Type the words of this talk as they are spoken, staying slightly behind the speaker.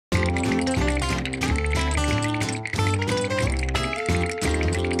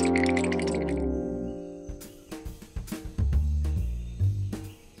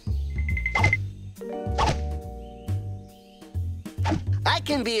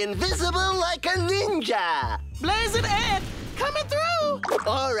can be invisible like a ninja. Blazing ant coming through.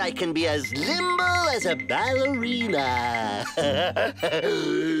 Or I can be as limber as a ballerina.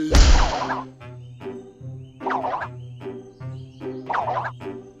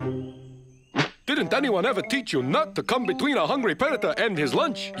 Didn't anyone ever teach you not to come between a hungry predator and his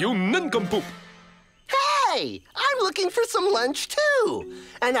lunch, you nincompoop? Hey, I'm looking for some lunch too.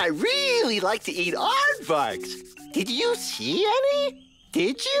 And I really like to eat aardvarks. Did you see any?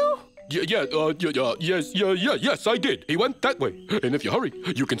 Did you? Yes, I did. He went that way. And if you hurry,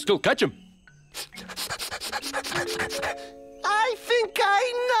 you can still catch him. I think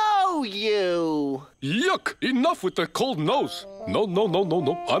I know you. Yuck! Enough with the cold nose. No.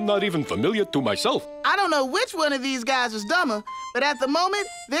 I'm not even familiar to myself. I don't know which one of these guys is dumber, but at the moment,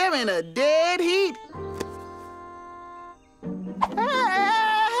 they're in a dead heat.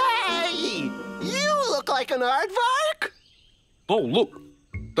 Hey! You look like an aardvark. Oh, look.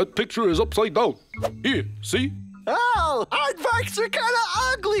 That picture is upside down. Here, see? Oh, aardvarks are kind of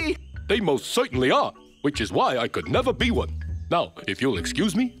ugly. They most certainly are, which is why I could never be one. Now, if you'll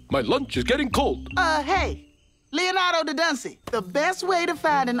excuse me, my lunch is getting cold. Hey, Leonardo da Vinci, the best way to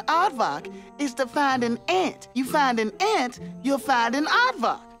find an aardvark is to find an ant. You find an ant, you'll find an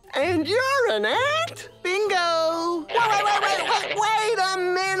aardvark. And you're an ant? Bingo! Wait a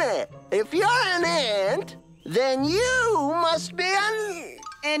minute. If you're an ant, then you must be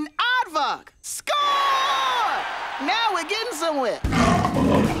an aardvark. Score! Now we're getting somewhere.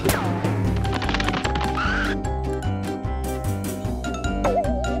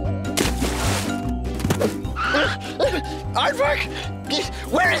 Aardvark?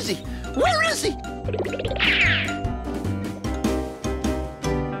 Where is he? Where is he?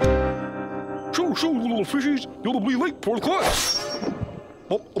 Shoo, little fishies. You'll be late for class.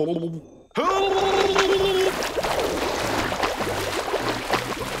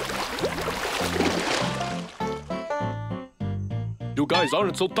 You guys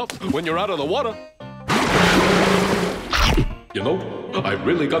aren't so tough when you're out of the water. You know, I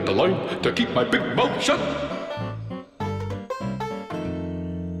really got to learn to keep my big mouth shut.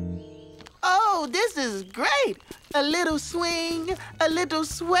 Oh, this is great. A little swing, a little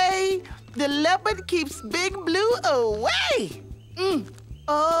sway. The leopard keeps Big Blue away.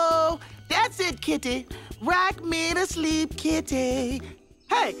 Oh, that's it, kitty. Rock me to sleep, kitty.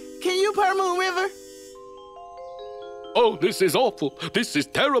 Hey, can you purr Moon River? Oh, this is awful. This is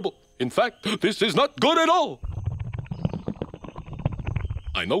terrible. In fact, this is not good at all.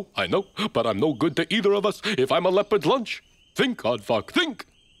 I know, but I'm no good to either of us if I'm a leopard's lunch. Think, Aardvark, think.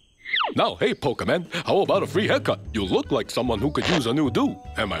 Now, hey, Pokemon, how about a free haircut? You look like someone who could use a new do.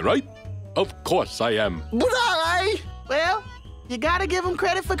 Am I right? Of course I am. But Well, you gotta give him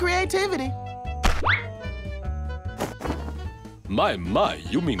credit for creativity. My,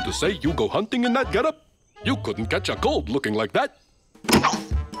 you mean to say you go hunting in that getup? You couldn't catch a cold looking like that.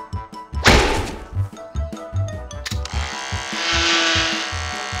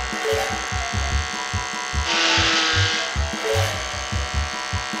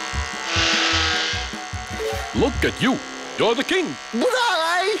 Look at you. You're the king. But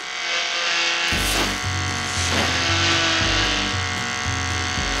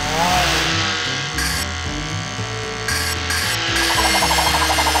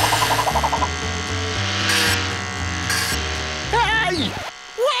Hey!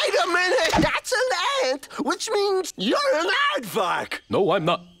 Wait a minute! That's an ant, which means you're an aardvark. No, I'm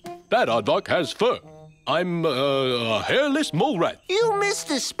not. That Aardvark has fur. I'm a hairless mole rat. You missed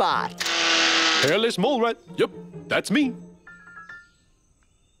a spot. Hairless mole rat. Yep, that's me.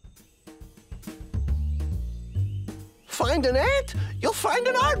 Find an ant, you'll find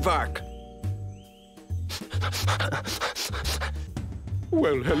an aardvark.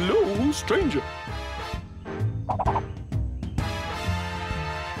 Well, hello, stranger.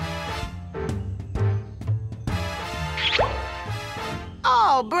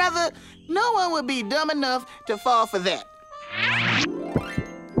 Oh, brother, no one would be dumb enough to fall for that.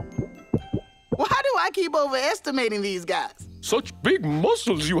 Why do I keep overestimating these guys? Such big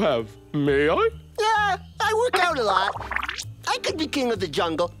muscles you have. May I? Yeah, I work out a lot. I could be king of the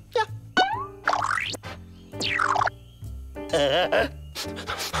jungle. Yeah.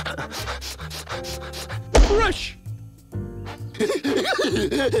 Fresh.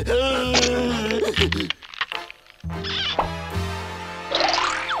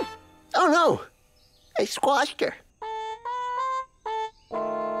 Oh no, I squashed her.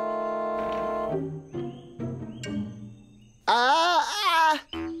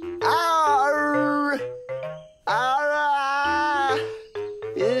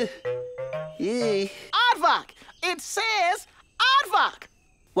 Aardvark! It says Aardvark!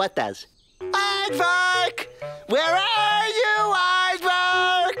 What does? Aardvark! Where are you,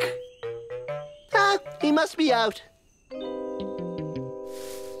 Aardvark? Ah, he must be out.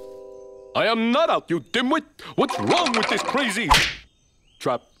 I am not out, you dimwit! What's wrong with this crazy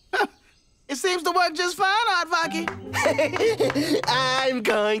trap? It seems to work just fine, Aardvarky. I'm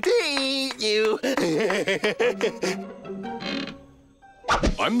going to eat you.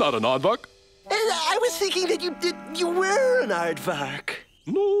 I'm not an aardvark. I was thinking that you were an aardvark.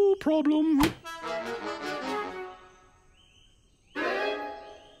 No problem.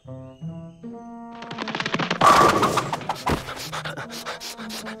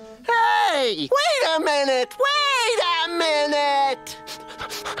 Hey! Wait a minute! Wait a minute!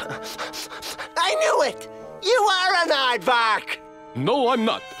 I knew it! You are an aardvark! No, I'm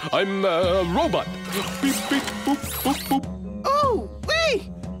not. I'm a robot. Beep, beep, boop, boop, boop. Ooh,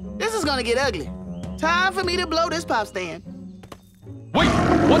 wee! This is gonna get ugly. Time for me to blow this pop stand. Wait,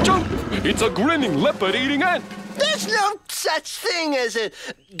 watch out! It's a grinning leopard-eating ant. There's no such thing as a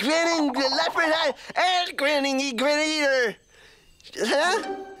grinning leopard and grinning eater.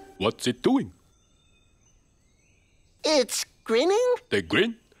 Huh? What's it doing? It's grinning? They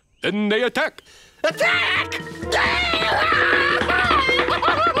grin, then they attack. Attack!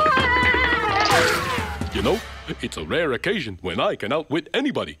 You know, it's a rare occasion when I can outwit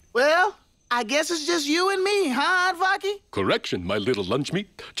anybody. Well, I guess it's just you and me, huh, Aardvarky? Correction, my little lunch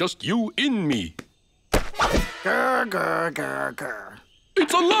meat. Just you in me. Grr, grr, grr, grr.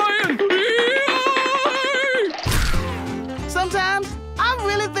 It's a lion! Sometimes I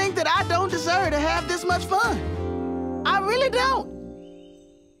really think that I don't deserve to have this much fun. I really don't.